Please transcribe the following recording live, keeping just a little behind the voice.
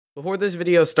Before this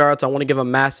video starts, I want to give a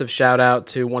massive shout out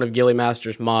to one of Gilly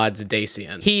Master's mods,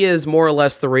 Dacian. He is more or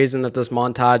less the reason that this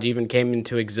montage even came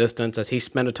into existence, as he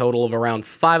spent a total of around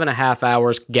 5.5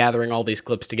 hours gathering all these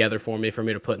clips together for me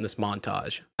to put in this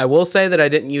montage. I will say that I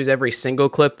didn't use every single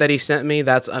clip that he sent me.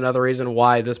 That's another reason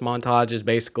why this montage is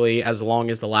basically as long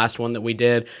as the last one that we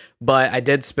did, but I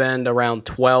did spend around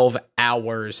 12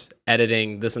 hours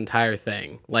editing this entire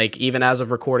thing. Like, even as of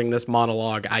recording this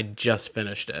monologue, I just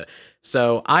finished it.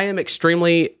 So I am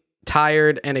extremely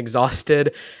tired and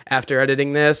exhausted after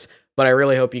editing this, but I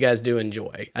really hope you guys do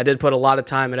enjoy. I did put a lot of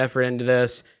time and effort into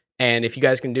this, and if you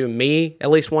guys can do me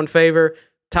at least one favor,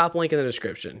 top link in the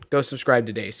description. Go subscribe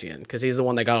to Dacian, because he's the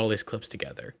one that got all these clips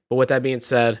together. But with that being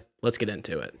said, let's get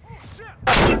into it.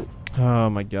 Oh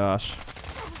my gosh.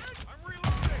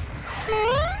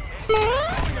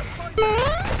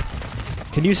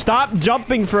 Can you stop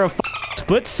jumping for a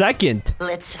split second?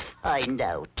 Let's find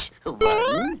out.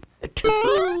 1,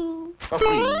 2,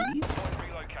 3.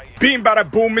 Beam bada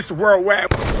boom, Mr.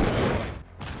 Worldwide.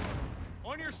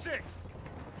 On your 6.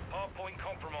 Hardpoint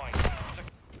compromised.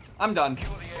 I'm done.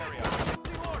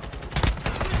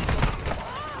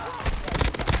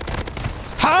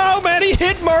 How many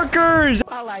hit markers?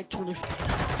 I like 20.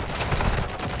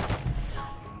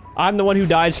 I'm the one who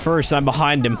dies first. I'm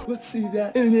behind him. Let's see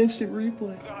that in an instant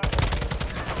replay.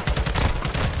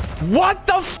 What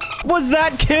the f was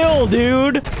that kill,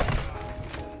 dude?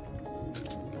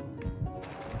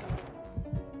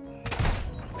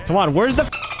 Come on, where's the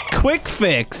quick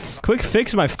fix? Quick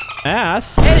fix my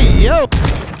ass. Hey, yo!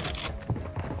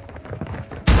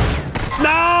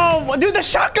 No! Dude, the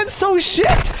shotgun's so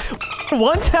shit!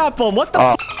 One tap him, what the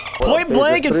f? Point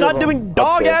blank, it's not doing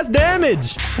dog-ass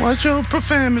damage! Watch your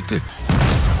profanity.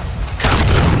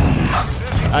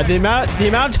 The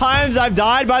amount of times I've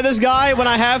died by this guy when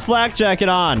I have flak jacket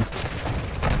on.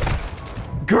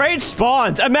 Great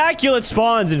spawns. Immaculate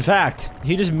spawns, in fact.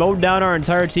 He just mowed down our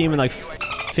entire team in like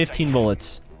 15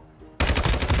 bullets.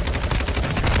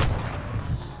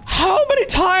 How many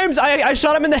times? I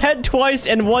shot him in the head twice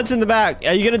and once in the back.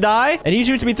 Are you gonna die? And he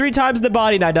shoots me 3 times in the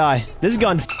body and I die. This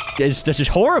gun is just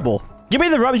horrible. Give me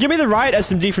the riot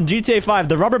SMG from GTA 5.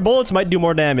 The rubber bullets might do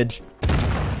more damage.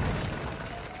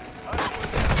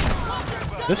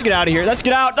 Let's get out of here. Let's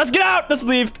get out. Let's get out. Let's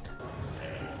leave.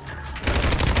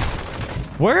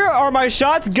 Where are my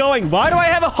shots going? Why do I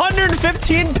have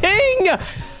 115 ping?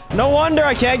 No wonder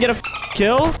I can't get a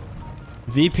kill.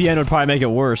 VPN would probably make it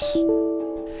worse.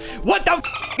 What the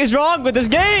is wrong with this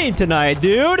game tonight,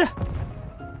 dude? Our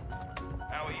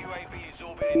UAV is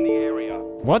orbiting the area.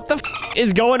 What the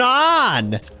is going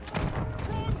on?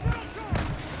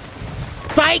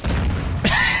 Fight!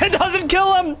 It doesn't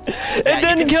kill him! It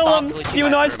didn't kill him!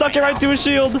 Even though I stuck it right to his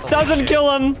shield. Doesn't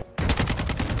kill him!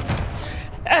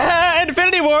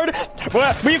 Infinity Ward!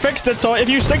 Well, we fixed it, so if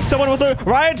you stick someone with a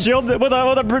riot shield with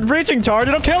a breaching charge,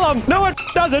 it'll kill him! No, it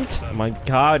doesn't! Oh my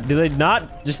god, do they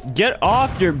not just get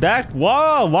off your back?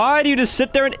 Whoa, why do you just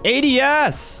sit there in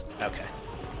ADS? Okay.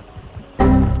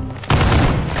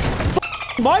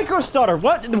 Micro stutter!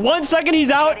 What? 1 second he's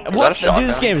out? What? Dude,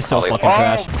 this game is so fucking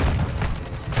trash.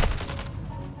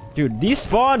 Dude, these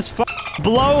spawns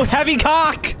blow heavy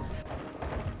cock!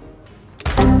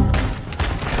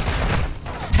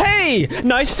 Hey!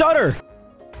 Nice stutter!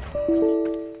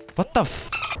 What the f,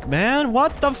 man?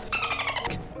 What the f?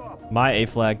 My A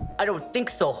flag. I don't think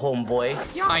so, homeboy.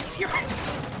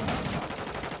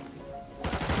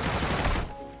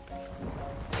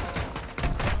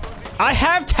 I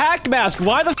have tac mask.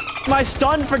 Why the f am I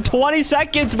stunned for 20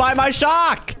 seconds by my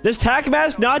shock? Does tac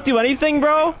mask not do anything,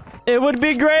 bro? It would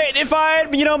be great if I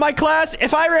had, you know, my class.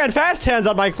 If I ran fast hands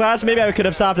on my class, maybe I could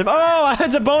have stopped him. Oh,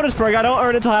 it's a bonus perk. I don't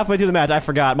earn it until halfway through the match. I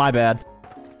forgot. My bad.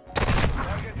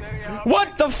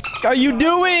 What the f are you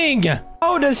doing?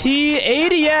 How does he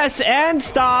ADS and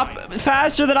stop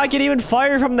faster than I can even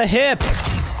fire from the hip?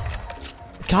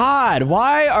 God,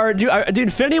 why are... Dude,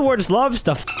 Infinity Ward just loves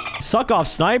to suck off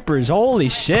snipers. Holy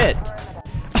shit.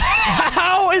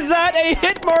 How is that a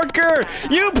hit marker?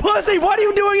 You pussy! What are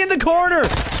you doing in the corner?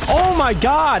 Oh my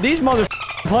god, these mother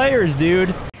players,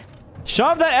 dude.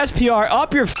 Shove that SPR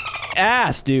up your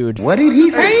ass, dude. What did he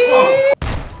say?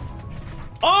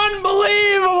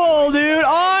 Unbelievable, dude.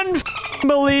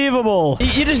 Unbelievable.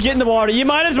 You just get in the water. You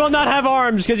might as well not have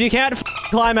arms because you can't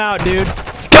climb out, dude.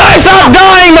 Guys, I'm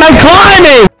dying and I'm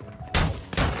climbing!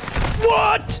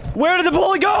 What? Where did the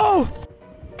bullet go?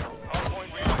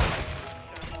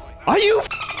 Are you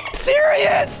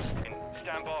serious?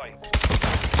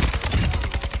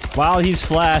 While he's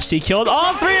flashed, he killed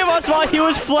all 3 of us while he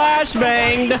was flash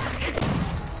banged.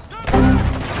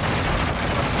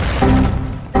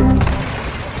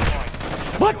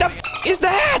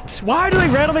 What? Why do they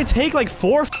randomly take like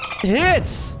 4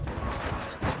 hits?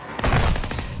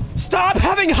 Stop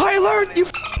having high alert, you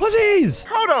pussies!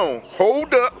 Hold on.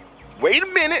 Hold up. Wait a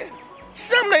minute.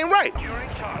 Something ain't right.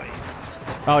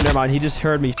 Oh, never mind. He just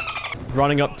heard me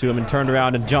running up to him and turned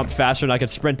around and jumped faster than I could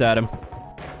sprint at him.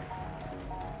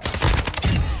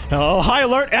 Oh, high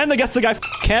alert, and I guess the guy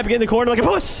camping in the corner like a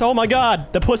puss. Oh my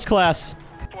god, the puss class.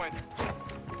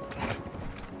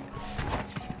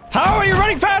 How are you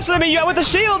running faster than me? You with the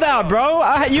shield out, bro.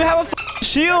 You have a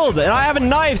shield, and I have a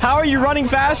knife. How are you running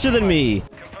faster than me?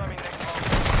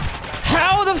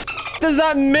 How the does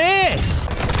that miss?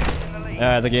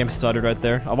 The game stuttered right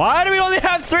there. Why do we only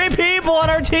have 3 people on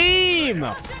our team?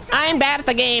 I'm bad at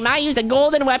the game. I use a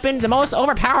golden weapon, the most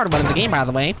overpowered one in the game, by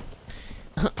the way.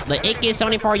 The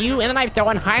AK-74U, and then I throw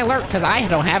in high alert because I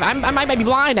don't have. I might be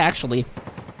blind, actually.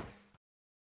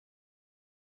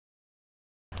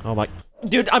 Oh my,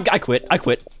 dude, I quit. I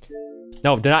quit.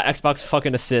 No, do not Xbox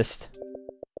fucking assist.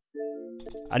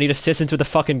 I need assistance with the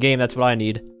fucking game. That's what I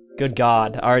need. Good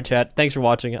God. All right, chat. Thanks for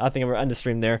watching. I think I'm gonna end the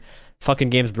stream there. Fucking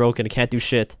game's broken. It can't do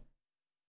shit.